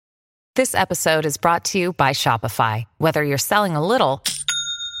This episode is brought to you by Shopify. Whether you're selling a little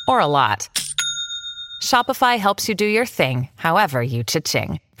or a lot, Shopify helps you do your thing, however you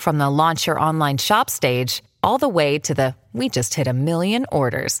cha-ching. From the launch your online shop stage, all the way to the we just hit 1 million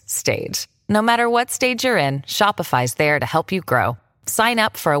orders stage. No matter what stage you're in, Shopify's there to help you grow. Sign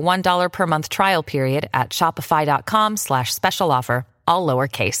up for a $1 per month trial period at shopify.com/special offer, all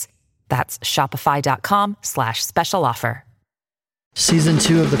lowercase. That's shopify.com/special offer. Season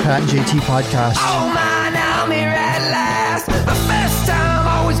 2 of the Pat and JT podcast. Oh man, I'm here at last. The best time,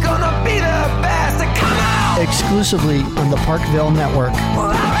 always gonna be the best. Come on! Exclusively on the Parkville Network. Well,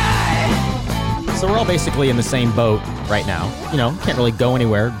 all right. So we're all basically in the same boat right now. You know, can't really go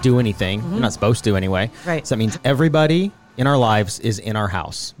anywhere, do anything. Mm-hmm. You're not supposed to anyway. Right. So that means everybody in our lives is in our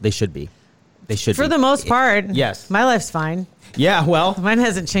house. They should be. They should be. For the most part. Yes. My life's fine. Yeah, well. Mine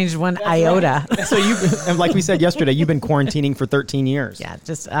hasn't changed one iota. Right. So and like we said yesterday, you've been quarantining for 13 years. Yeah,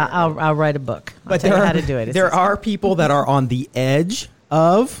 just I'll write a book. But tell you how to do it. There are people that are on the edge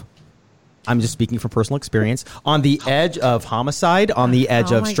of, I'm just speaking from personal experience, on the edge of homicide, on the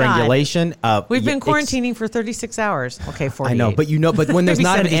edge of strangulation. We've been quarantining for 36 hours. Okay, 48. I know, but when there's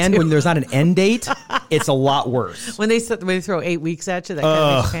not an end, when there's not an end date, it's a lot worse. When they throw 8 weeks at you, that kind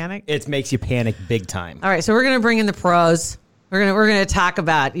of makes you panic. It makes you panic big time. All right, so we're gonna bring in the pros. We're gonna talk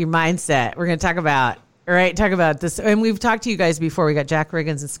about your mindset. We're gonna talk about this, and we've talked to you guys before. We got Jack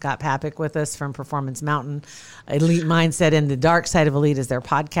Riggins and Scott Papik with us from Performance Mountain. Elite Mindset and the Dark Side of Elite is their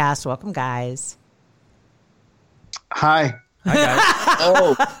podcast. Welcome, guys. Hi. Hi, guys.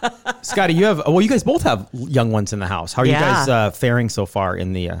 Scotty, you guys both have young ones in the house. How are you guys faring so far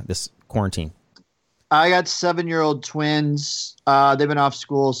in the this quarantine? I got 7-year-old twins. They've been off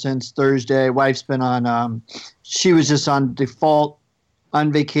school since Thursday. Wife's been on, she was just on default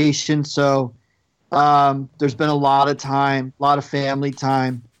on vacation. So there's been a lot of time, a lot of family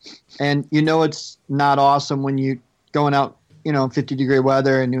time. And it's not awesome when you going out, 50-degree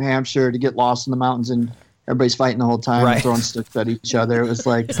weather in New Hampshire to get lost in the mountains and everybody's fighting the whole time and throwing sticks at each other. It was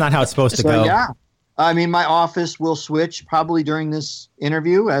like, it's not how it's supposed to go. Yeah. I mean, my office will switch probably during this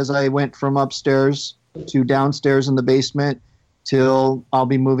interview as I went from upstairs to downstairs in the basement till I'll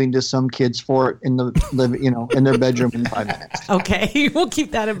be moving to some kid's fort in the in their bedroom in 5 minutes. Okay, we'll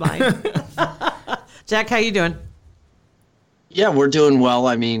keep that in mind. Jack, how you doing? Yeah, we're doing well.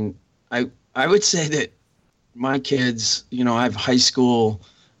 I mean, I would say that my kids, I have high school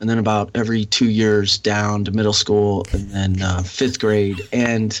and then about every 2 years down to middle school and then 5th grade.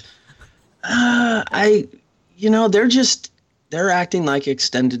 And they're acting like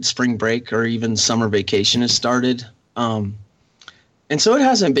extended spring break or even summer vacation has started. And so it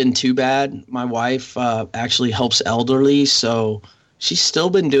hasn't been too bad. My wife actually helps elderly, so she's still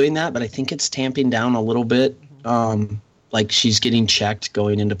been doing that, but I think it's tamping down a little bit. Like she's getting checked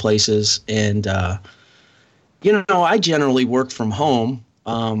going into places. And, I generally work from home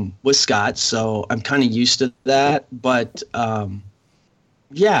with Scott, so I'm kind of used to that. But I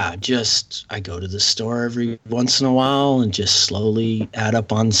go to the store every once in a while and just slowly add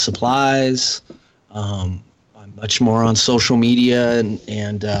up on supplies. I'm much more on social media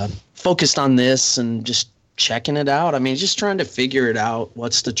and focused on this and just checking it out. I mean, just trying to figure it out.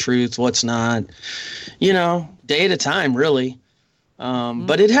 What's the truth? What's not? Day at a time, really.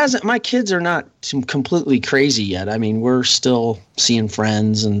 But it hasn't. My kids are not completely crazy yet. I mean, we're still seeing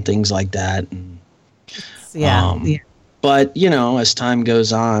friends and things like that. And, But, as time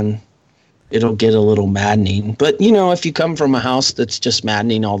goes on, it'll get a little maddening. But, if you come from a house that's just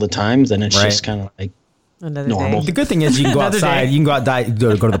maddening all the time, then it's just kind of like another normal. day. The good thing is you can go outside, you can go outside,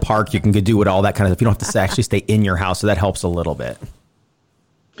 go to the park, you can do it, all that kind of stuff. You don't have to actually stay in your house, so that helps a little bit.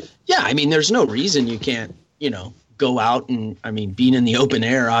 Yeah, I mean, there's no reason you can't, go out and, being in the open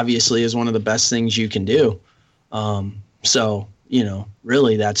air obviously is one of the best things you can do. So,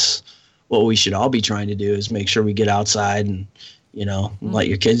 really that's what we should all be trying to do is make sure we get outside and, let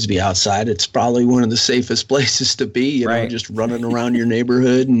your kids be outside. It's probably one of the safest places to be, you know, just running around your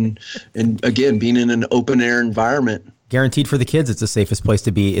neighborhood and again, being in an open air environment. Guaranteed for the kids, it's the safest place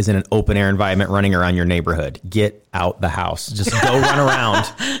to be is in an open air environment running around your neighborhood. Get out the house. Just go run around.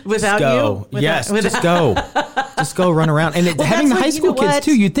 Without you? Just go. Just go run around. And having the high school kids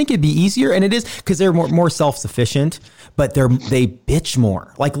too, you'd think it'd be easier, and it is because they're more self-sufficient, but they bitch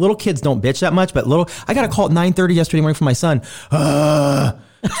more. Like little kids don't bitch that much, but I got a call at 9:30 yesterday morning from my son.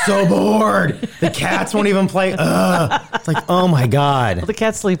 So bored. The cats won't even play. It's like, oh my God. Well, the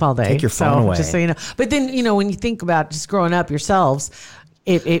cats sleep all day. Take your phone away. Just so you know. But then, when you think about just growing up yourselves,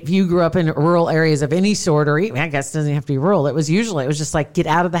 if you grew up in rural areas of any sort, or I guess it doesn't have to be rural, it was just like, get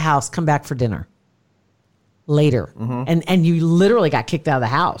out of the house, come back for dinner. later. And you literally got kicked out of the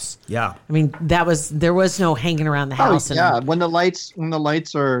house. Yeah. I mean, there was no hanging around the house. Yeah. When the lights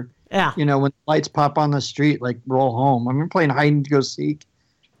are, Yeah. when the lights pop on the street, like roll home. I mean, playing hide and go seek,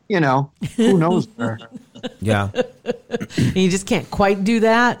 who knows where. Yeah. And you just can't quite do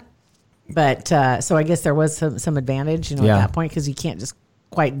that. But so I guess there was some advantage, at that point, because you can't just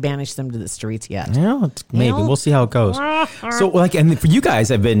quite banish them to the streets yet. Yeah, maybe we'll see how it goes. So, and for you guys,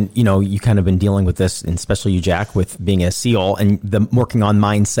 have been, you kind of been dealing with this, and especially you, Jack, with being a SEAL and the working on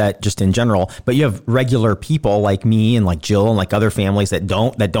mindset just in general. But you have regular people like me and like Jill and like other families that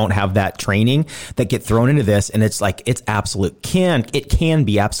don't have that training, that get thrown into this, and it's like it can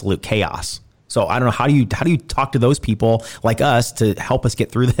be absolute chaos. So I don't know, how do you talk to those people like us to help us get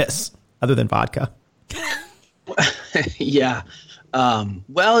through this, other than vodka? Yeah.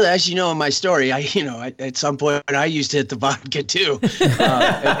 Well, as you know in my story, at some point I used to hit the vodka too.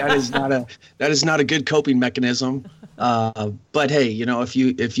 That is not a good coping mechanism. But hey,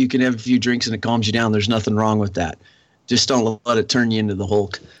 if you can have a few drinks and it calms you down, there's nothing wrong with that. Just don't let it turn you into the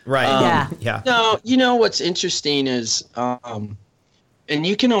Hulk. Right. Yeah. No, what's interesting is, and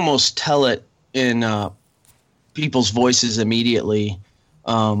you can almost tell it in people's voices immediately.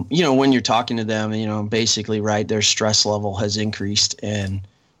 When you're talking to them, basically, right, their stress level has increased. And,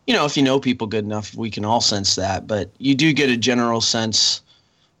 if you know people good enough, we can all sense that. But you do get a general sense,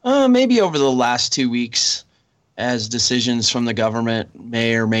 maybe over the last 2 weeks, as decisions from the government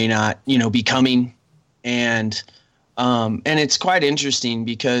may or may not, be coming. And it's quite interesting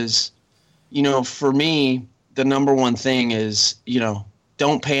because, for me, the number one thing is,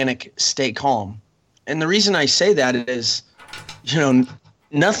 don't panic, stay calm. And the reason I say that is,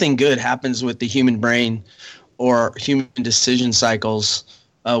 nothing good happens with the human brain or human decision cycles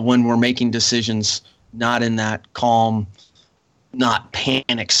when we're making decisions not in that calm, not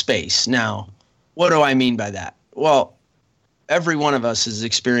panic space. Now, what do I mean by that? Well, every one of us has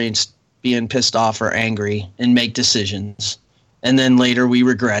experienced being pissed off or angry and make decisions, and then later we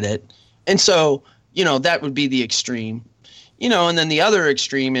regret it. And so, that would be the extreme. And then the other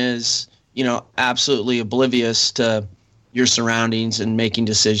extreme is, absolutely oblivious to your surroundings and making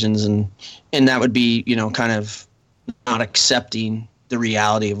decisions, and that would be, kind of not accepting the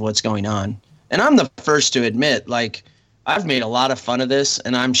reality of what's going on. And I'm the first to admit, like, I've made a lot of fun of this,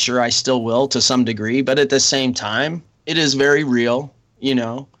 and I'm sure I still will to some degree, but at the same time, it is very real,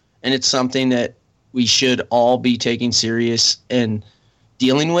 and it's something that we should all be taking serious and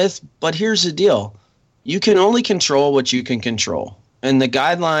dealing with. But here's the deal. You can only control what you can control. And the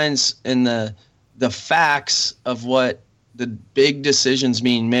guidelines and the facts of what the big decisions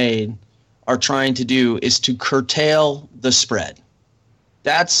being made are trying to do is to curtail the spread.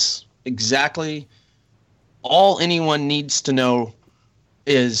 That's exactly all anyone needs to know,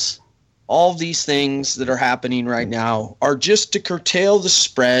 is all these things that are happening right now are just to curtail the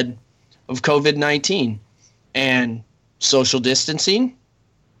spread of COVID-19. And social distancing,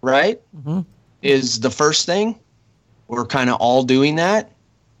 right, is the first thing. We're kind of all doing that.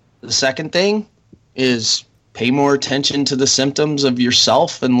 The second thing is pay more attention to the symptoms of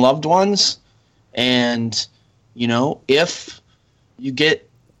yourself and loved ones. And, if you get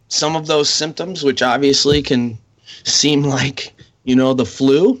some of those symptoms, which obviously can seem like, the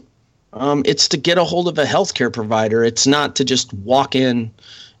flu, it's to get a hold of a healthcare provider. It's not to just walk in,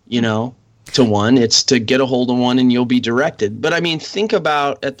 to one. It's to get a hold of one and you'll be directed. But I mean, think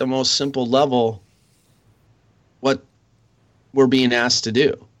about at the most simple level what we're being asked to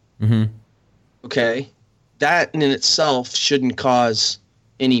do. Mm-hmm. Okay. That in itself shouldn't cause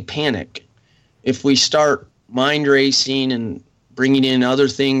any panic. If we start mind racing and bringing in other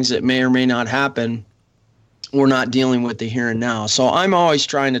things that may or may not happen, we're not dealing with the here and now. So I'm always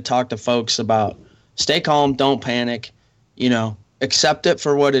trying to talk to folks about stay calm, don't panic, accept it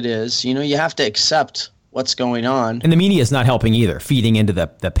for what it is. You have to accept what's going on. And the media is not helping either, feeding into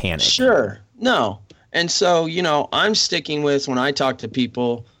the panic. Sure. No. And so, I'm sticking with, when I talk to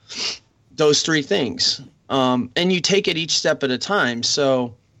people, those three things. And you take it each step at a time.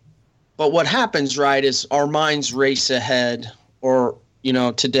 So, but what happens, right, is our minds race ahead, or,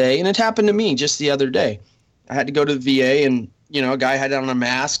 today, and it happened to me just the other day. I had to go to the VA, and, a guy had on a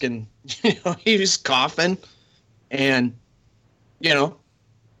mask, and, he was coughing, and,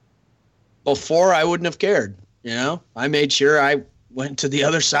 before I wouldn't have cared, I made sure I went to the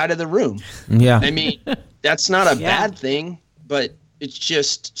other side of the room. Yeah. I mean, that's not a bad thing, but it's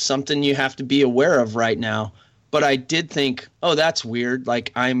just something you have to be aware of right now. But I did think, oh, that's weird.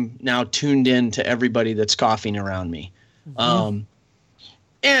 Like, I'm now tuned in to everybody that's coughing around me. Mm-hmm.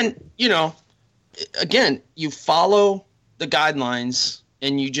 And, again, you follow the guidelines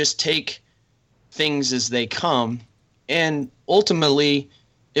and you just take things as they come, and ultimately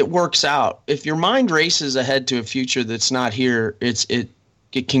it works out. If your mind races ahead to a future that's not here, it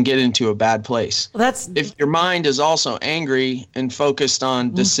can get into a bad place. Well, if your mind is also angry and focused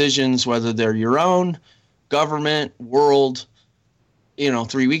on decisions, whether they're your own, government, world,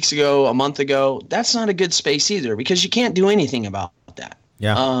 3 weeks ago, a month ago, that's not a good space either, because you can't do anything about that.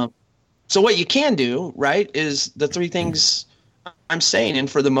 Yeah. So what you can do, right, is the three things I'm saying.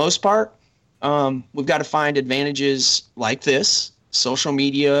 And for the most part, we've got to find advantages like this, social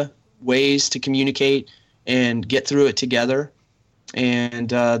media, ways to communicate and get through it together. And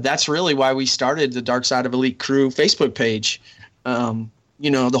that's really why we started the Dark Side of Elite Crew Facebook page.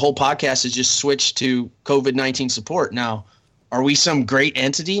 The whole podcast has just switched to COVID-19 support. Now, are we some great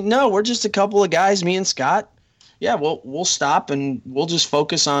entity? No, we're just a couple of guys, me and Scott. Yeah, we'll stop and we'll just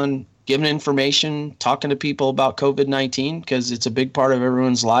focus on giving information, talking to people about COVID-19, because it's a big part of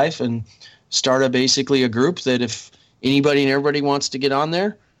everyone's life, and start basically a group that if anybody and everybody wants to get on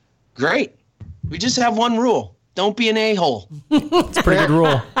there, great. We just have one rule. Don't be an a-hole. It's a pretty good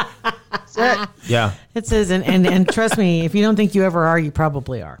rule. That's it. Yeah. It says, and trust me, if you don't think you ever are, you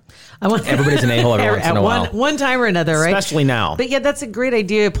probably are. Everybody's an a-hole every once in a while. One time or another, right? Especially now. But yeah, that's a great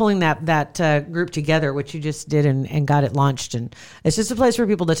idea, pulling that group together, which you just did and got it launched. And it's just a place for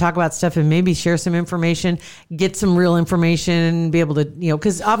people to talk about stuff and maybe share some information, get some real information, be able to,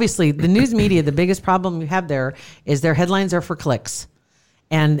 because obviously the news media, the biggest problem you have there is their headlines are for clicks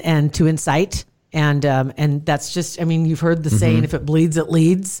and to incite. And that's just, you've heard the saying, if it bleeds, it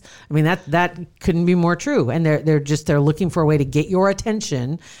leads. That couldn't be more true. And they're looking for a way to get your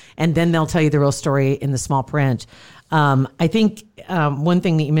attention, and then they'll tell you the real story in the small print. I think one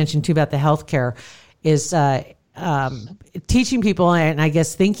thing that you mentioned too about the healthcare is teaching people, and I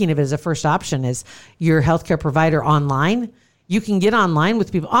guess thinking of it as a first option, is your healthcare provider online. You can get online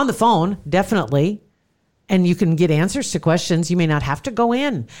with people on the phone, definitely. And you can get answers to questions. You may not have to go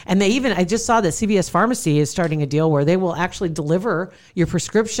in. And I just saw that CVS Pharmacy is starting a deal where they will actually deliver your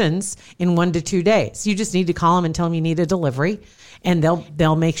prescriptions in 1 to 2 days. You just need to call them and tell them you need a delivery, and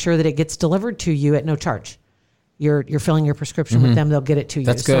they'll make sure that it gets delivered to you at no charge. You're filling your prescription with them, they'll get it to you.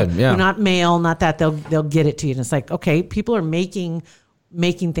 That's good. Yeah. Not mail, not that. They'll get it to you. And it's like, okay, people are making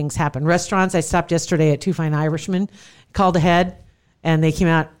things happen. Restaurants, I stopped yesterday at Two Fine Irishmen, called ahead, and they came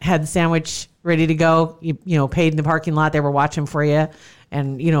out, had the sandwich ready to go. You paid in the parking lot. They were watching for you,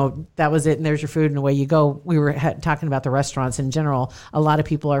 and that was it. And there's your food, and away you go. We were talking about the restaurants in general. A lot of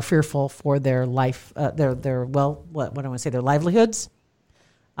people are fearful for their life, what do I want to say, their livelihoods.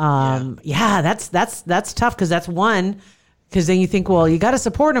 That's tough, because that's one. Because then you think, well, you got to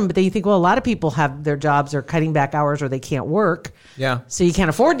support them, but then you think, well, a lot of people have their jobs are cutting back hours, or they can't work. Yeah. So you can't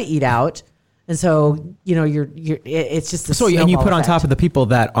afford to eat out. And so, it's just the and you put on effect. top of the people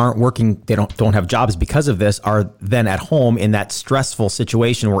that aren't working, they don't have jobs because of this, are then at home in that stressful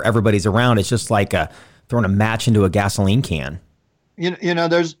situation where everybody's around. It's just like throwing a match into a gasoline can.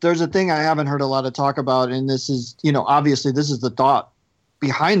 There's a thing I haven't heard a lot of talk about, and this is, obviously this is the thought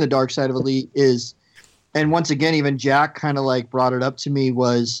behind the Dark Side of Elite is, and once again, even Jack kind of brought it up to me,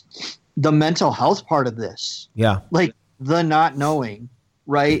 was the mental health part of this. Yeah. Like the not knowing.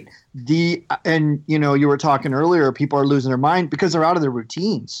 Right. You were talking earlier, people are losing their mind because they're out of their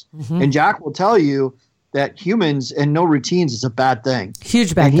routines. Mm-hmm. And Jack will tell you that humans and no routines is a bad thing.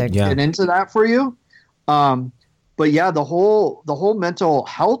 Huge bad thing. Get into that for you. But yeah, the whole mental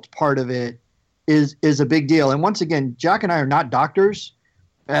health part of it is a big deal. And once again, Jack and I are not doctors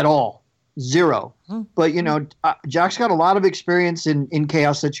at all. Zero. Mm-hmm. But, Jack's got a lot of experience in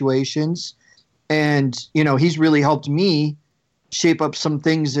chaos situations. And, he's really helped me shape up some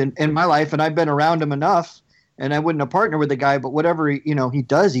things in my life, and I've been around him enough, and I wouldn't have partnered with the guy, but whatever he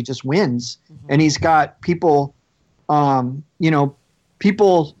does, he just wins. Mm-hmm. And he's got people,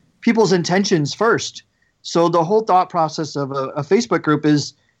 people's intentions first. So the whole thought process of a Facebook group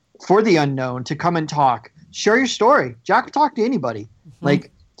is for the unknown to come and talk, share your story. Jack will talk to anybody. Mm-hmm.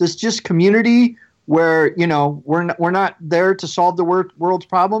 This just community where, we're not there to solve the world's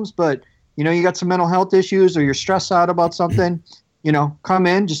problems, but you got some mental health issues or you're stressed out about something, come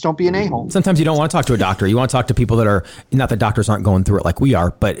in, just don't be an a-hole. Sometimes you don't want to talk to a doctor. You want to talk to people that are, not that doctors aren't going through it like we are,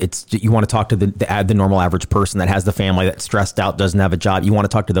 but you want to talk to the normal average person that has the family that's stressed out, doesn't have a job. You want to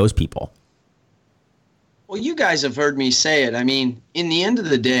talk to those people. Well, you guys have heard me say it. In the end of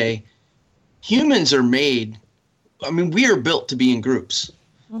the day, humans are made, we are built to be in groups.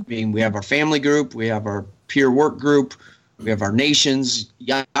 We have our family group, we have our peer work group, we have our nations,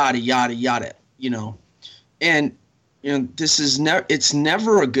 yada, yada, yada, And, this is it's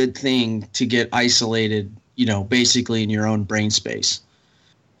never a good thing to get isolated, basically in your own brain space.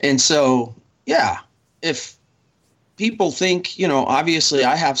 And so yeah, if people think, obviously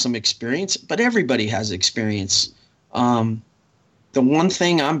I have some experience, but everybody has experience. The one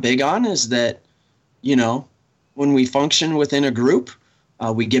thing I'm big on is that, when we function within a group,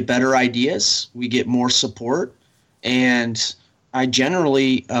 we get better ideas, we get more support. And I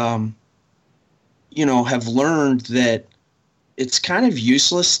generally, have learned that it's kind of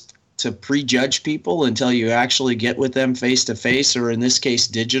useless to prejudge people until you actually get with them face to face, or in this case,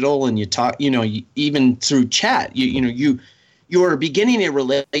 digital, and you talk, even through chat, you are beginning a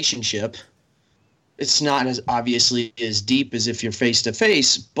relationship. It's not as obviously as deep as if you're face to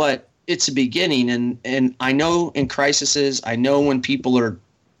face, but it's a beginning. And I know in crises, I know when people are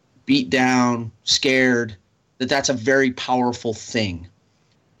beat down, scared, that's a very powerful thing.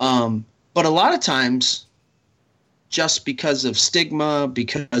 But a lot of times, just because of stigma,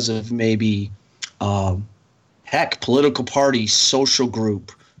 because of maybe, political party, social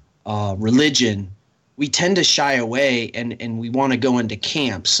group, religion, we tend to shy away and we want to go into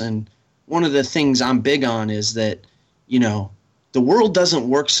camps. And one of the things I'm big on is that, the world doesn't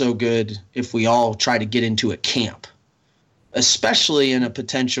work so good if we all try to get into a camp, especially in a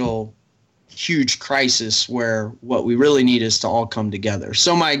potential huge crisis where what we really need is to all come together.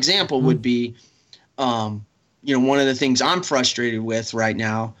 So my example would be, one of the things I'm frustrated with right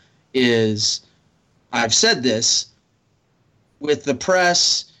now is, I've said this, with the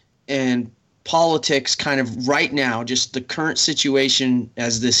press and politics kind of right now, just the current situation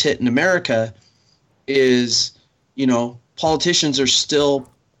as this hit in America is, politicians are still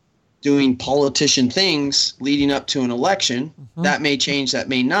doing politician things leading up to an election. Mm-hmm. That may change, that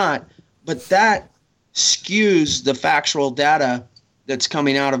may not, but that skews the factual data that's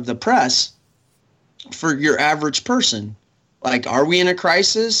coming out of the press for your average person. Like, are we in a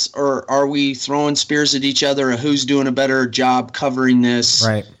crisis, or are we throwing spears at each other of who's doing a better job covering this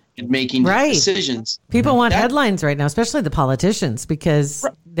and making decisions? People want headlines right now, especially the politicians, because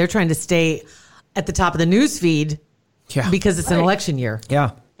they're trying to stay at the top of the news feed because it's an election year.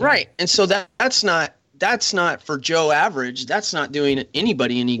 Yeah. Right. And so that's not for Joe Average. That's not doing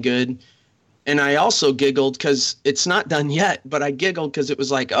anybody any good. And I also giggled because it's not done yet, but I giggled because it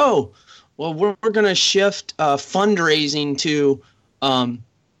was like, oh, well, we're going to shift fundraising to,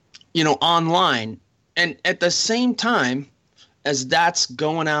 online. And at the same time as that's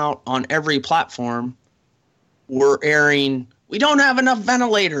going out on every platform, we're airing, we don't have enough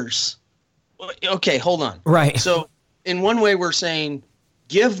ventilators. Okay, hold on. Right. So in one way, we're saying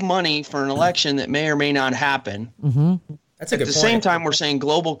give money for an election that may or may not happen. Mm-hmm. That's a good point. At the same time, we're saying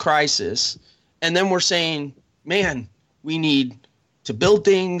global crisis. And then we're saying, man, we need to build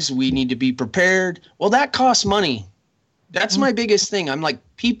things. We need to be prepared. Well, that costs money. That's my biggest thing. I'm like,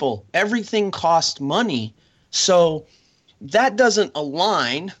 people, everything costs money. So that doesn't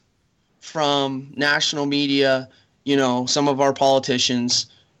align from national media, some of our politicians,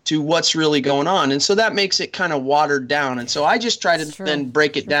 to what's really going on. And so that makes it kind of watered down. And so I just try to then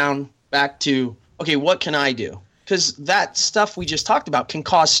break it down back to, okay, what can I do? Because that stuff we just talked about can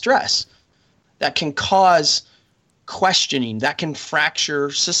cause stress. That can cause questioning, that can fracture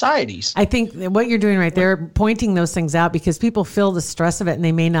societies. I think what you're doing right there, pointing those things out, because people feel the stress of it and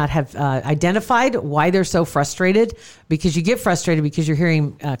they may not have identified why they're so frustrated, because you get frustrated because you're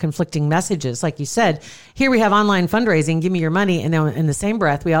hearing conflicting messages. Like you said, here we have online fundraising, give me your money. And then in the same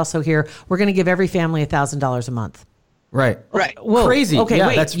breath, we also hear, we're going to give every family $1,000 a month. Right. Whoa. Crazy. Okay, yeah,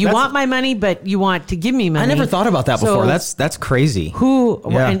 wait. You want my money, but you want to give me money. I never thought about that before. That's crazy.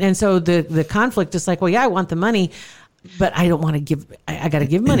 And so the conflict is like, well, yeah, I want the money, but I don't want to give. I got to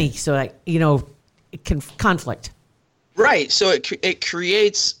give money. So it can conflict. Right. So it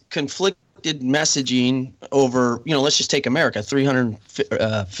creates conflicted messaging over. Let's just take America,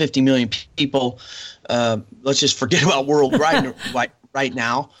 350 million people. Let's just forget about worldwide right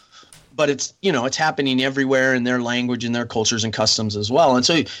now. But it's happening everywhere in their language and their cultures and customs as well. And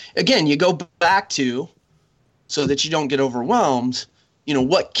so, again, you go back to, so that you don't get overwhelmed,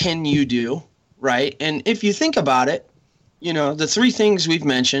 what can you do, right? And if you think about it, the three things we've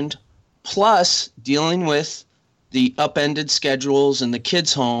mentioned, plus dealing with the upended schedules and the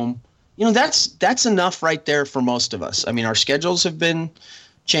kids home, that's enough right there for most of us. I mean, our schedules have been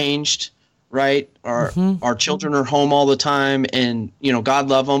changed. Right. Our children are home all the time, and, God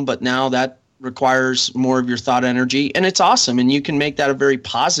love them. But now that requires more of your thought energy, and it's awesome. And you can make that a very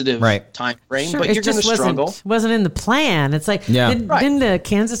positive time frame, sure, but you're going to struggle. Wasn't in the plan. It's like, didn't the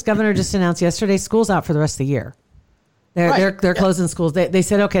Kansas governor just announce yesterday, school's out for the rest of the year? They're closing schools. They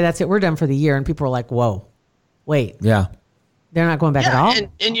said, okay, that's it. We're done for the year. And people were like, whoa, wait. Yeah. They're not going back at all.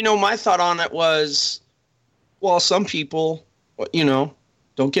 And my thought on it was, well, some people,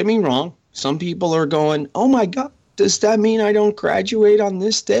 don't get me wrong. Some people are going, oh my God, does that mean I don't graduate on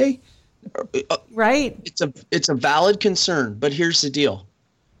this day? Right. It's a valid concern, but here's the deal.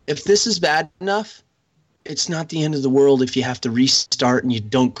 If this is bad enough, it's not the end of the world if you have to restart and you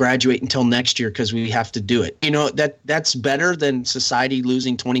don't graduate until next year because we have to do it. You know, that's better than society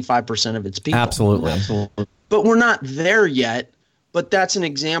losing 25% of its people. Absolutely. But we're not there yet. But that's an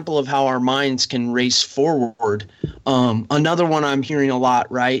example of how our minds can race forward. Another one I'm hearing a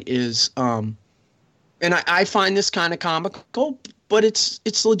lot, right, is, and I find this kind of comical, but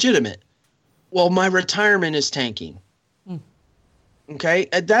it's legitimate. Well, my retirement is tanking. Okay,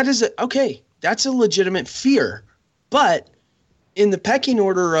 that's a legitimate fear. But in the pecking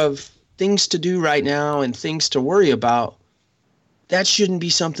order of things to do right now and things to worry about, that shouldn't be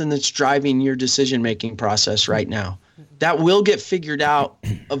something that's driving your decision-making process right now. That will get figured out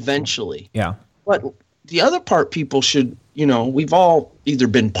eventually. Yeah. But the other part people should, we've all either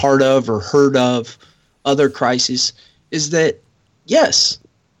been part of or heard of other crises, is that, yes,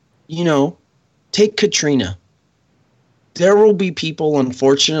 take Katrina. There will be people,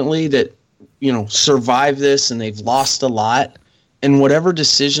 unfortunately, that, survive this and they've lost a lot. And whatever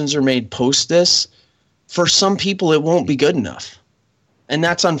decisions are made post this, for some people, it won't be good enough. And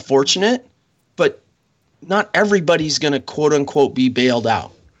that's unfortunate, but not everybody's going to, quote unquote, be bailed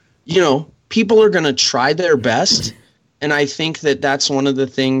out. People are going to try their best. And I think that that's one of the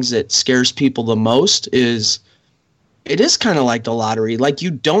things that scares people the most is it is kind of like the lottery. Like,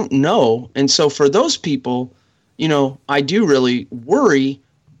 you don't know. And so for those people, I do really worry,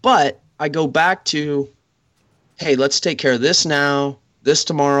 but I go back to, hey, let's take care of this now, this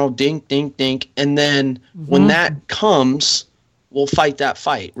tomorrow, dink, dink, dink. And then when that comes, we'll fight that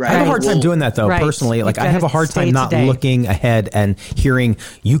fight, right? I have a hard time doing that, though, personally. Like, I have a hard time not looking ahead and hearing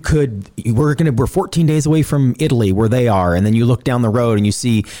we're 14 days away from Italy where they are. And then you look down the road and you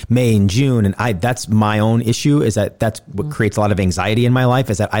see May and June. And that's my own issue, is that's what creates a lot of anxiety in my life,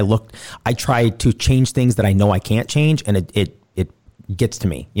 is that I try to change things that I know I can't change. And it gets to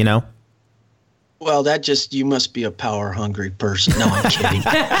me, Well, you must be a power hungry person. No, I'm kidding.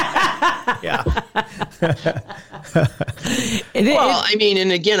 Yeah.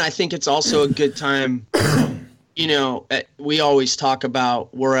 And again, I think it's also a good time. We always talk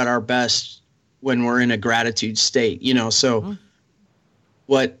about we're at our best when we're in a gratitude state, so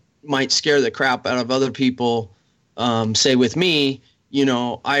what might scare the crap out of other people, say with me,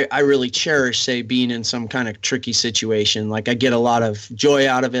 I really cherish, say, being in some kind of tricky situation. Like, I get a lot of joy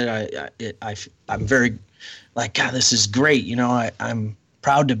out of it. I'm very like, God, this is great. I'm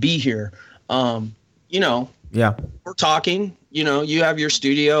proud to be here. Yeah, we're talking, you have your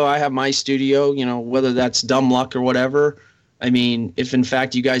studio, I have my studio, whether that's dumb luck or whatever. I mean, if in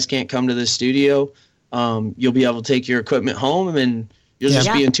fact you guys can't come to the studio, you'll be able to take your equipment home and you'll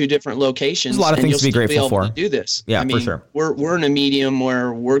just be in two different locations. There's a lot of things to be grateful for. To do this. Yeah, for sure. We're in a medium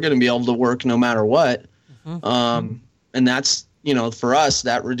where we're going to be able to work no matter what. And that's, for us,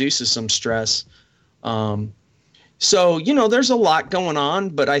 that reduces some stress. So, there's a lot going on,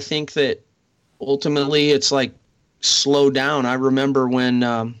 but I think that ultimately it's like slow down. I remember when,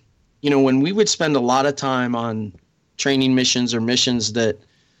 when we would spend a lot of time on training missions or missions that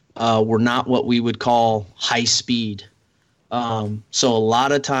were not what we would call high speed. So a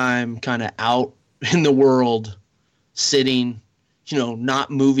lot of time kind of out in the world, sitting, not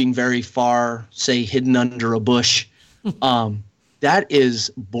moving very far, say hidden under a bush. That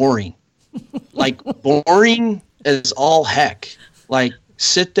is boring. Like, boring as all heck. Like,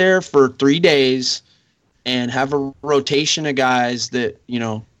 sit there for 3 days and have a rotation of guys that,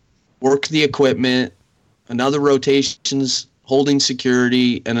 work the equipment, another rotation's holding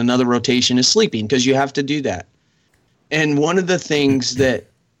security, and another rotation is sleeping, because you have to do that. And one of the things that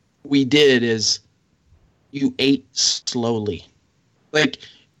we did is you ate slowly. Like,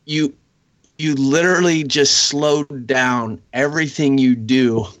 you literally just slowed down everything you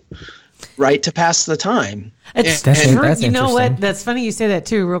do, right, to pass the time. That's you know what? That's funny you say that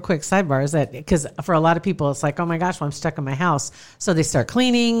too. Real quick sidebar is that because for a lot of people, it's like, oh my gosh, well, I'm stuck in my house. So they start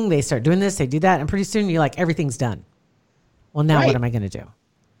cleaning, they start doing this, they do that, and pretty soon you're like, everything's done. Well, now what am I going to do?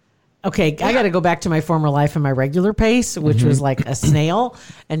 Okay, I got to go back to my former life and my regular pace, which was like a snail,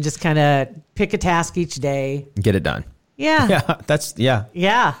 and just kind of pick a task each day, get it done. Yeah,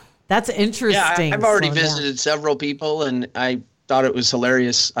 yeah. That's interesting. Yeah, I've already visited several people, and I thought it was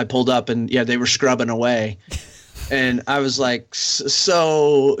hilarious. I pulled up and they were scrubbing away. And I was like,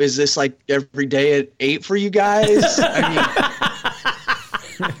 so is this like every day at 8 for you guys?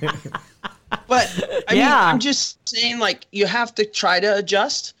 But I'm just saying, like, you have to try to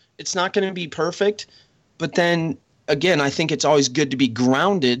adjust. It's not going to be perfect. But then again, I think it's always good to be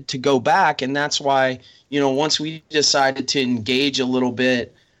grounded to go back. And that's why, once we decided to engage a little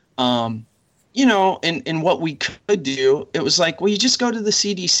bit, in what we could do, it was like, well, you just go to the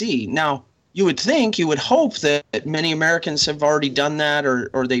CDC. Now, you would hope that many Americans have already done that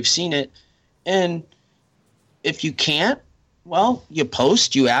or they've seen it. And if you can't, well, you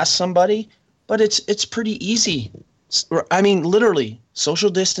post, you ask somebody, but it's pretty easy. I mean, literally, social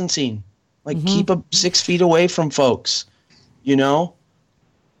distancing, keep 6 feet away from folks, Don't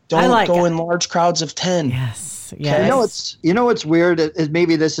go in large crowds of 10. Yes. Yes. What's weird is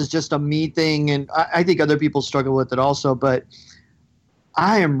maybe this is just a me thing, and I think other people struggle with it also, but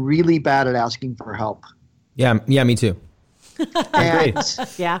I am really bad at asking for help. Yeah, me too. And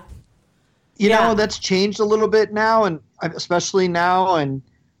yeah. That's changed a little bit now, and especially now, and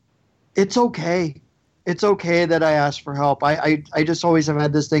it's okay. It's okay that I ask for help. I just always have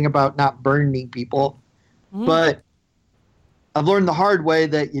had this thing about not burdening people, but I've learned the hard way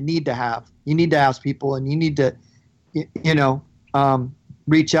that you need to ask people, and you need to,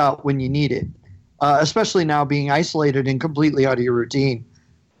 reach out when you need it. Especially now being isolated and completely out of your routine.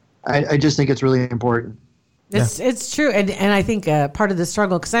 I just think it's really important. It's true, and I think part of the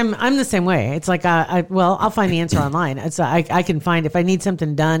struggle, because I'm the same way. It's like I'll find the answer online. It's I can find if I need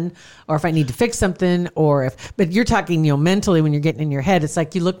something done, or if I need to fix something, but you're talking mentally when you're getting in your head. It's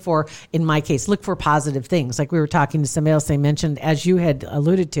like you look for, in my case, positive things. Like we were talking to somebody else, they mentioned, as you had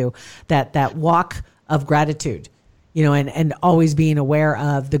alluded to, that walk of gratitude, and always being aware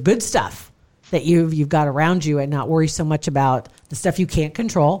of the good stuff that you've got around you, and not worry so much about the stuff you can't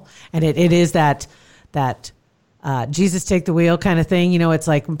control. And it is that Jesus take the wheel kind of thing. It's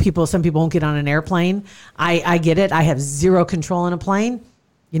like some people won't get on an airplane. I get it. I have zero control on a plane.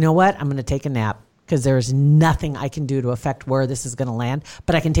 You know what? I'm going to take a nap because there's nothing I can do to affect where this is going to land,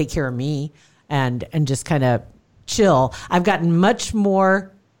 but I can take care of me and just kind of chill. I've gotten much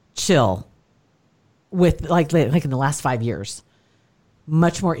more chill with like in the last 5 years.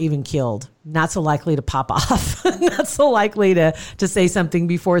 Much more even keeled, not so likely to pop off, not so likely to say something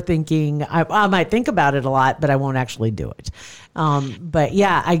before thinking. I might think about it a lot, but I won't actually do it. But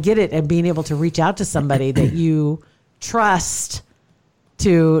yeah, I get it. And being able to reach out to somebody that you trust,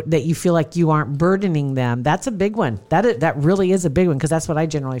 that you feel like you aren't burdening them, that's a big one. That really is a big one, because that's what I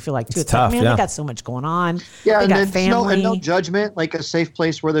generally feel like too. It's tough, like, man, they got so much going on. Yeah, they and got family. No judgment, like a safe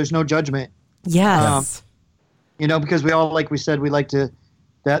place where there's no judgment. Yes. Because we all, like we said, we like to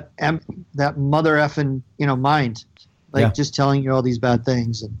that mother effing mind, just telling you all these bad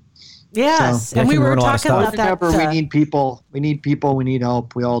things. And yes, so, and we were talking about that. We need people. We need people. We need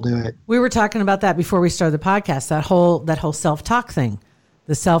help. We all do it. We were talking about that before we started the podcast. That whole self-talk thing,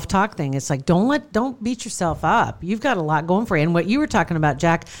 the self-talk thing. It's like don't beat yourself up. You've got a lot going for you. And what you were talking about,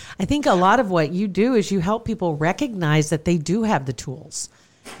 Jack, I think a lot of what you do is you help people recognize that they do have the tools.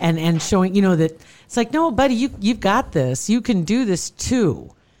 And showing, that it's like, no, buddy, you've got this. You can do this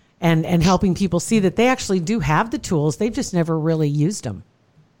too. And helping people see that they actually do have the tools. They've just never really used them.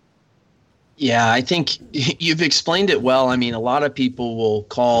 Yeah, I think you've explained it well. I mean, a lot of people will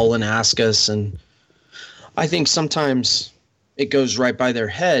call and ask us, and I think sometimes it goes right by their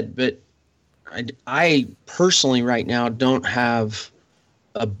head. But I personally right now don't have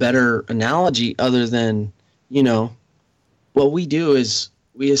a better analogy other than, what we do is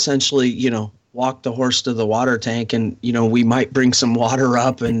we essentially, walk the horse to the water tank, and, we might bring some water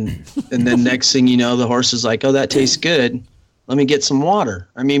up, and then next thing you know, the horse is like, oh, that tastes good. Let me get some water.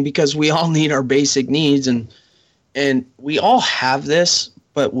 I mean, because we all need our basic needs, and we all have this.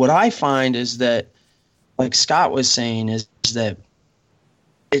 But what I find is that, like Scott was saying, is that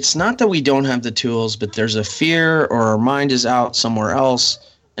it's not that we don't have the tools, but there's a fear, or our mind is out somewhere else.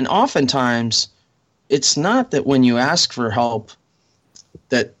 And oftentimes it's not that when you ask for help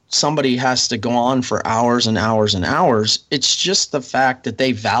that somebody has to go on for hours and hours and hours. It's just the fact that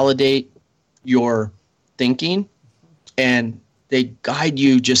they validate your thinking and they guide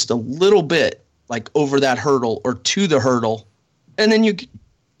you just a little bit, like over that hurdle or to the hurdle, and then you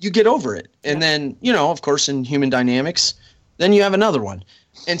get over it. And then, of course, in human dynamics, then you have another one.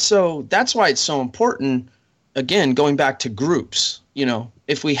 And so that's why it's so important, again, going back to groups.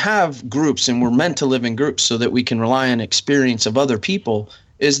 If we have groups, and we're meant to live in groups so that we can rely on experience of other people,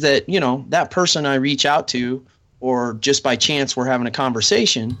 is that, that person I reach out to, or just by chance we're having a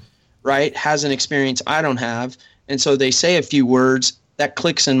conversation, right, has an experience I don't have. And so they say a few words that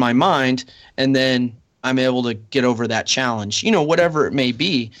clicks in my mind, and then I'm able to get over that challenge, whatever it may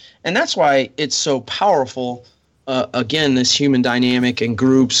be. And that's why it's so powerful, again, this human dynamic and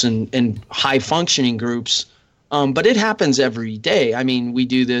groups and high functioning groups. But it happens every day. I mean, we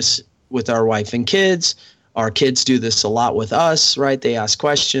do this with our wife and kids. Our kids do this a lot with us, right? They ask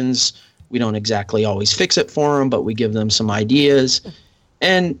questions. We don't exactly always fix it for them, but we give them some ideas.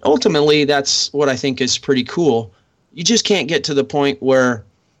 And ultimately, that's what I think is pretty cool. You just can't get to the point where,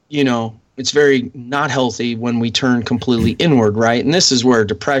 it's very not healthy when we turn completely inward, right? And this is where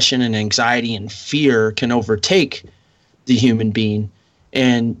depression and anxiety and fear can overtake the human being.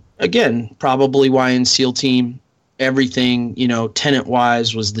 And again, probably why in SEAL Team, everything,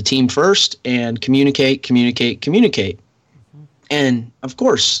 tenant-wise was the team first and communicate. And of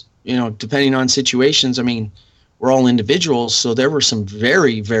course, depending on situations, we're all individuals. So there were some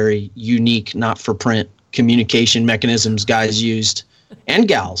very, very unique, not-for-print communication mechanisms guys used and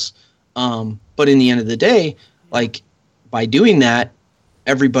gals. But in the end of the day, by doing that,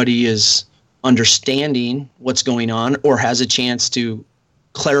 everybody is understanding what's going on or has a chance to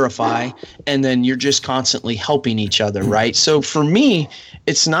clarify, and then you're just constantly helping each other, right? So for me,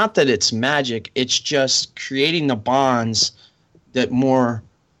 it's not that it's magic, it's just creating the bonds that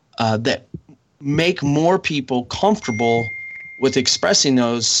that make more people comfortable with expressing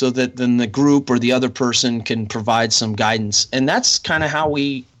those, so that then the group or the other person can provide some guidance. And that's kind of how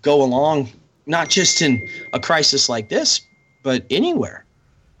we go along, not just in a crisis like this, but anywhere.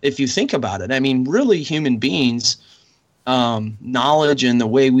 If you think about it, really human beings, knowledge and the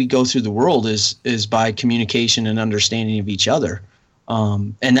way we go through the world is by communication and understanding of each other.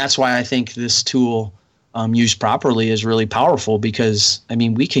 And that's why I think this tool, used properly, is really powerful, because,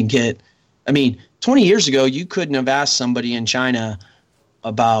 we can get, 20 years ago, you couldn't have asked somebody in China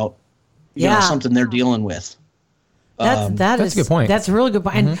about something they're dealing with. That's a good point. That's a really good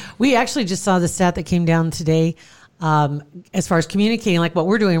point. And we actually just saw the stat that came down today, as far as communicating, like what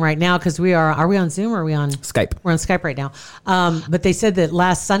we're doing right now, because are we on Zoom or are we on Skype? We're on Skype right now. But they said that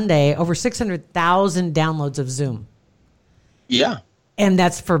last Sunday, over 600,000 downloads of Zoom. Yeah. And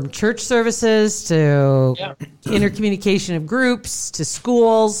that's from church services to intercommunication of groups to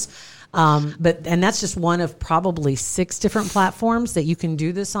schools. And that's just one of probably 6 different platforms that you can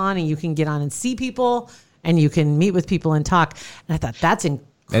do this on, and you can get on and see people, and you can meet with people and talk. And I thought that's it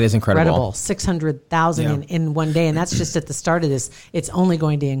is incredible. 600,000 in one day, and that's just at the start of this. It's only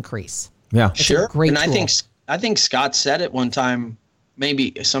going to increase. Yeah, it's sure. A great and tool. I think Scott said it one time.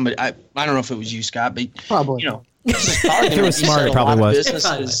 Maybe somebody. I don't know if it was you, Scott, but Probably. If it was smart, it probably was.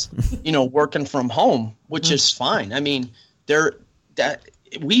 Businesses, working from home, which is fine.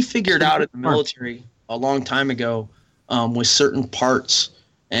 We figured out in the military a long time ago, with certain parts,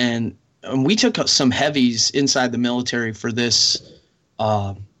 and we took some heavies inside the military for this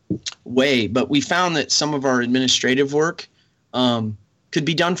way, but we found that some of our administrative work could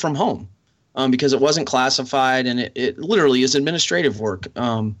be done from home, because it wasn't classified, and it literally is administrative work.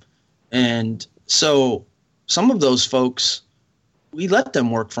 And so some of those folks, we let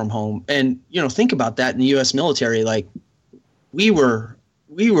them work from home. And, think about that in the U.S. military. Like,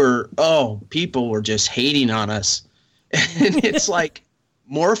 people were just hating on us. And it's like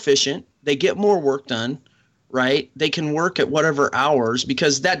more efficient. They get more work done, right? They can work at whatever hours,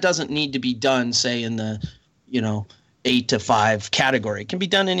 because that doesn't need to be done, say, in the, 8 to 5 category. It can be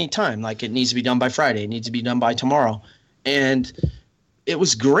done anytime. Like, it needs to be done by Friday. It needs to be done by tomorrow. And it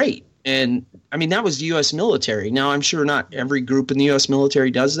was great. And that was the U.S. military. Now, I'm sure not every group in the U.S.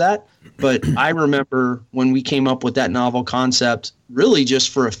 military does that, but I remember when we came up with that novel concept, really just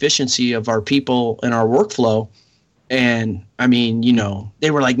for efficiency of our people and our workflow. And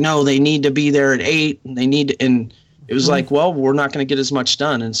they were like, no, they need to be there at 8, and it was like, well, we're not going to get as much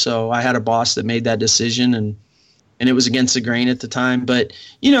done. And so I had a boss that made that decision, and it was against the grain at the time. But,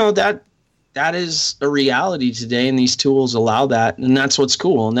 that is a reality today, and these tools allow that, and that's what's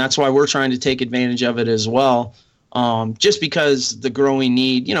cool. And that's why we're trying to take advantage of it as well. Just because the growing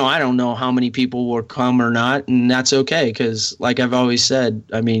need, I don't know how many people will come or not, and that's okay. Because like I've always said,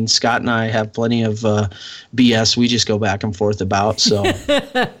 Scott and I have plenty of BS we just go back and forth about. So,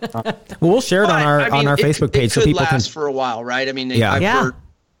 we'll share it on our Facebook page, so people can last for a while, right? I've heard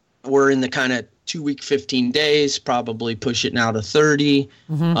we're in the kind of 2-week, 15 days, probably push it now to 30.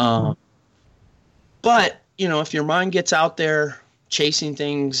 But, if your mind gets out there chasing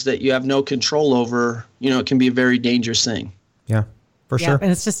things that you have no control over, it can be a very dangerous thing. Yeah, for sure.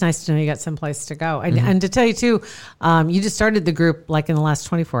 And it's just nice to know you got someplace to go. And to tell you, too, you just started the group like in the last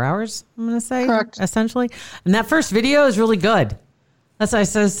 24 hours, I'm going to say. Correct. Essentially. And that first video is really good. That's why I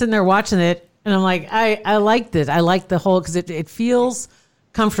was sitting there watching it, and I'm like, I liked it. I liked the whole, because it feels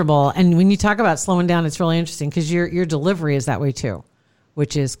comfortable. And when you talk about slowing down, it's really interesting, because your delivery is that way, too,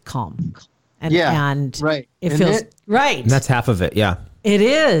 which is calm. And right. It feels right. And that's half of it. Yeah, it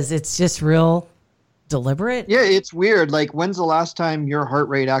is. It's just real deliberate. Yeah, it's weird. Like, when's the last time your heart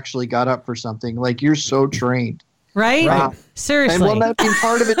rate actually got up for something? Like, you're so trained. Right? Seriously. And well, that being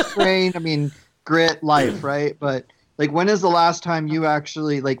part of it's train. I mean, grit, life, right? But like, when is the last time you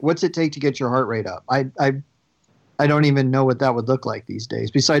actually, like, what's it take to get your heart rate up? I don't even know what that would look like these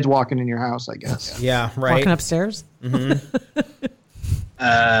days, besides walking in your house, I guess. Yeah, right. Walking upstairs? Well,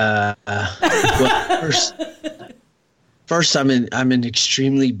 first I'm in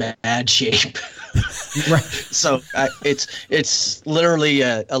extremely bad shape. Right. So it's literally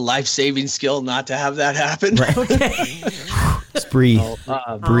a life-saving skill not to have that happen. Right. Okay. Just breathe.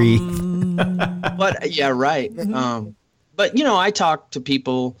 Breathe. But yeah, right. But you know, I talk to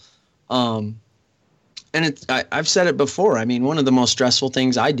people, and I've said it before. I mean, one of the most stressful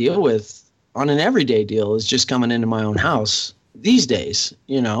things I deal with on an everyday deal is just coming into my own house these days,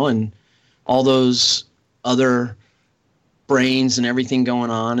 you know, and all those other brains and everything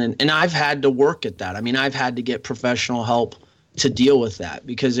going on. And I've had to work at that. I mean, I've had to get professional help to deal with that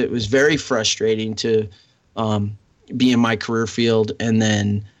because it was very frustrating to be in my career field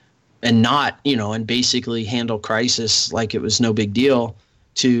and not, you know, and basically handle crisis like it was no big deal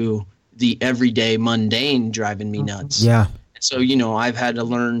to the everyday mundane driving me nuts. Yeah. So, you know, I've had to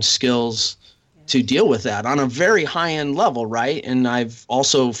learn skills to deal with that on a very high end level. Right. And I've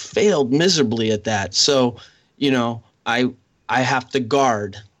also failed miserably at that. So, you know, I have to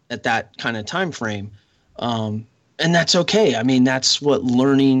guard at that kind of time frame. And that's okay. I mean, that's what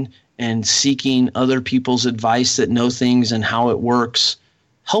learning and seeking other people's advice that know things and how it works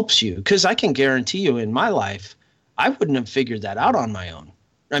helps you. Because I can guarantee you in my life, I wouldn't have figured that out on my own.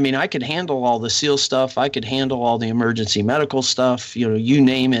 I mean, I could handle all the SEAL stuff. I could handle all the emergency medical stuff, you know, you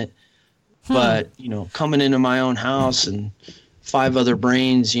name it. But, you know, coming into my own house and 5 other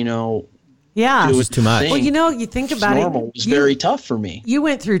brains, you know, Yeah. It was too much. Well, you know, you think about it. It was very tough for me. You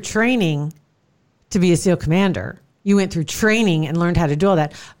went through training to be a SEAL commander. You went through training and learned how to do all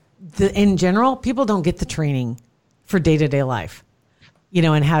that. In general, people don't get the training for day-to-day life, you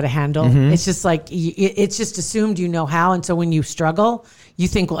know, and how to handle. It's just like, it's just assumed you know how. And so when you struggle, you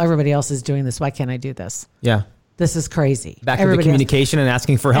think, well, everybody else is doing this. Why can't I do this? Yeah. This is crazy. Back to the communication and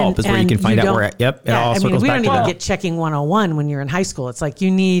asking for help is where you can find out where. Yep. Yeah, It all circles we back don't to even that. get checking 101 when you're in high school. It's like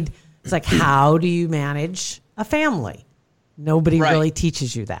it's like, how do you manage a family? Nobody really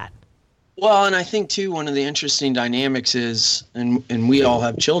teaches you that. Well, and I think too, one of the interesting dynamics is, and we all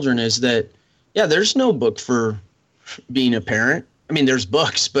have children, is that, yeah, there's no book for being a parent. I mean, there's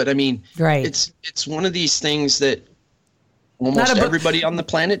books, but I mean, it's one of these things that almost everybody on the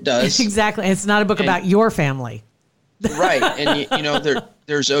planet does. Exactly. And it's not a book about your family. Right. And, you know,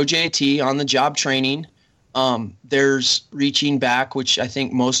 there's OJT, on the job training. There's reaching back, which I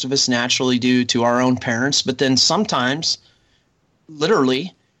think most of us naturally do to our own parents. But then sometimes,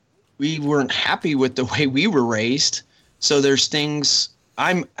 literally, we weren't happy with the way we were raised. So there's things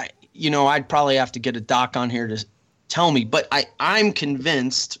I'd probably have to get a doc on here to tell me. But I'm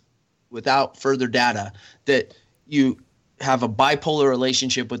convinced, without further data, that you have a bipolar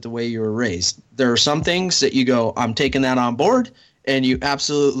relationship with the way you were raised. There are some things that you go, I'm taking that on board, and you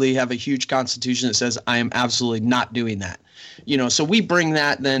absolutely have a huge constitution that says, I am absolutely not doing that. You know, so we bring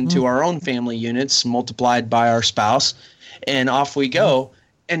that then to our own family units multiplied by our spouse, and off we go.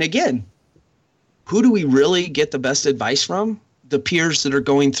 And again, who do we really get the best advice from? The peers that are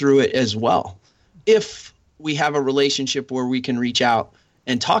going through it as well. If we have a relationship where we can reach out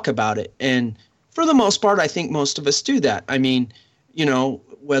and talk about it. And for the most part, I think most of us do that. I mean, you know,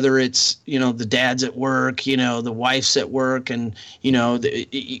 whether it's, you know, the dad's at work, you know, the wife's at work, and, you know,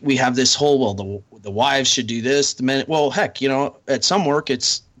 we have this whole, well, the wives should do this, the men, well, heck, you know, at some work,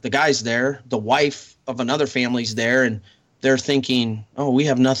 it's the guy's there, the wife of another family's there, and they're thinking, oh, we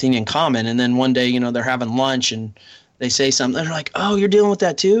have nothing in common. And then one day, you know, they're having lunch and they say something, they're like, oh, you're dealing with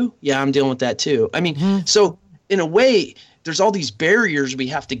that too? Yeah, I'm dealing with that too. I mean, so in a way, there's all these barriers we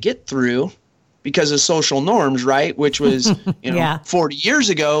have to get through because of social norms, right? Which was, you know, 40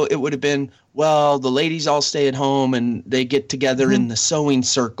 years ago, it would have been, well, the ladies all stay at home and they get together in the sewing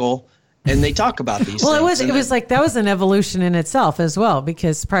circle and they talk about these things. It was like, that was an evolution in itself as well,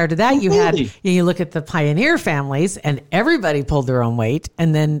 because prior to that, you look at the pioneer families and everybody pulled their own weight,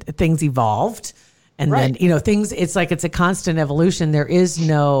 and then things evolved. And then, you know, it's like, it's a constant evolution. There is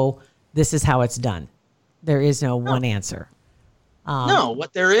no, this is how it's done. There is no one answer. No,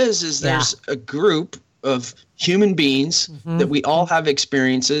 what there is there's a group of human beings that we all have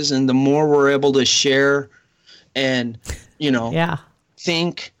experiences, and the more we're able to share and, you know,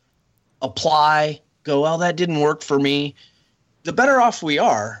 think, apply, go, well, that didn't work for me, the better off we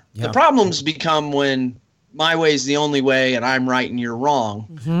are. The problems become when my way is the only way and I'm right and you're wrong.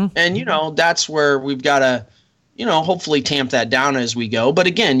 Mm-hmm. And, that's where we've got to, hopefully tamp that down as we go. But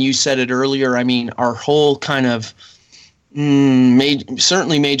again, you said it earlier. I mean, our whole kind of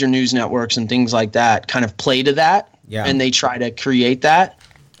certainly major news networks and things like that kind of play to that. Yeah. And they try to create that.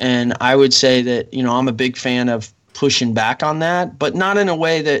 And I would say that, I'm a big fan of pushing back on that, but not in a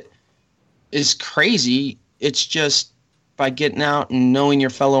way that is crazy. It's just by getting out and knowing your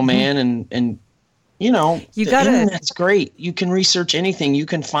fellow man and you got it. That's great. You can research anything. You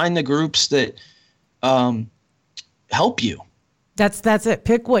can find the groups that help you. That's it.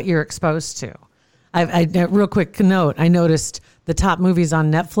 Pick what you're exposed to. I real quick note. I noticed the top movies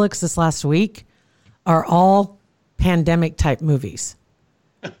on Netflix this last week are all pandemic type movies.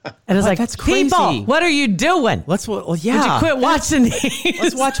 And it's like, that's crazy. People, what are you doing? Would you quit watching these?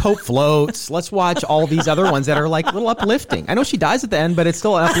 Let's watch Hope Floats. Let's watch all these other ones that are like a little uplifting. I know she dies at the end, but it's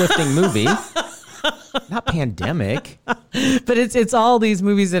still an uplifting movie. Not pandemic. But it's all these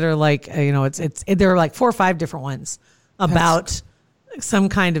movies that are like, there are like 4 or 5 different ones about some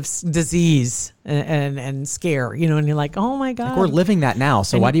kind of disease and scare, and you're like, oh my God. Like we're living that now.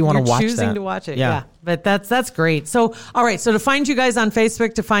 So why do you want to watch that? Choosing to watch it. Yeah. But that's great. So, all right. So to find you guys on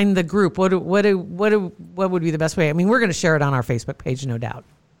Facebook, to find the group, what would be the best way? I mean, we're going to share it on our Facebook page, no doubt.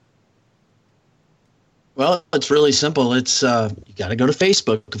 Well, it's really simple. It's you got to go to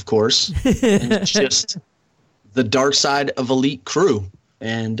Facebook, of course. And it's just the Dark Side of Elite Crew.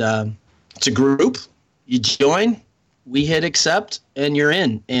 And it's a group. You join. We hit accept and you're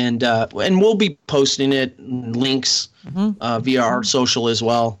in, and we'll be posting it links via our social as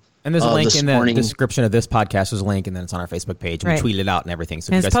well. And there's a link in the description of this podcast. There's a link, and then it's on our Facebook page. And we tweet it out and everything.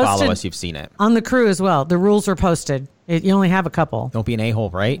 So if you guys follow us, you've seen it. On the crew as well. The rules are posted. You only have a couple. Don't be an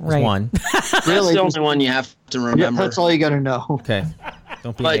a-hole, right? There's one. Really, that's the only one you have to remember. Yeah, that's all you got to know. Okay.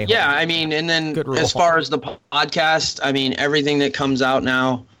 Don't be an a-hole. Yeah, I mean, and then as far as the podcast, I mean, everything that comes out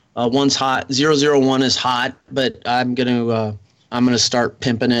now. One's hot. 001 is hot, but I'm gonna start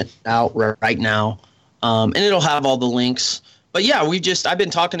pimping it out right now, and it'll have all the links. But yeah, I've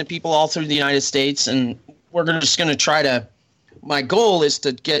been talking to people all through the United States, and we're just gonna try to. My goal is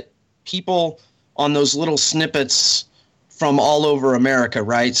to get people on those little snippets from all over America,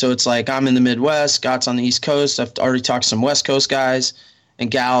 right? So it's like I'm in the Midwest, Scott's on the East Coast. I've already talked to some West Coast guys and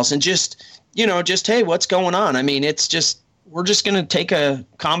gals, and just hey, what's going on? I mean, it's just. We're just going to take a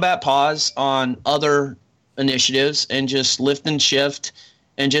combat pause on other initiatives and just lift and shift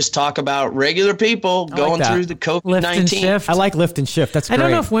and just talk about regular people going through the COVID-19. I like lift and shift. That's great. I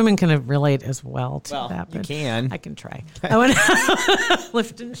don't know if women can relate as well to that. But you can. I can try.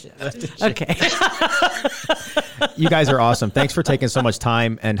 Lift and shift. Okay. You guys are awesome. Thanks for taking so much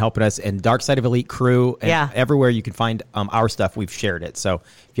time and helping us. And Dark Side of Elite Crew. And everywhere you can find our stuff, we've shared it. So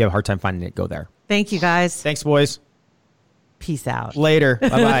if you have a hard time finding it, go there. Thank you, guys. Thanks, boys. Peace out. Later.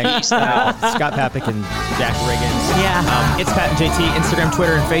 Bye-bye. Peace out. Scott Papik and Jack Riggins. Yeah. It's Pat and JT, Instagram,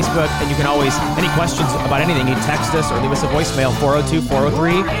 Twitter, and Facebook. And you can always, any questions about anything, you text us or leave us a voicemail,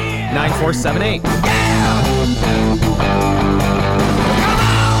 402-403-9478.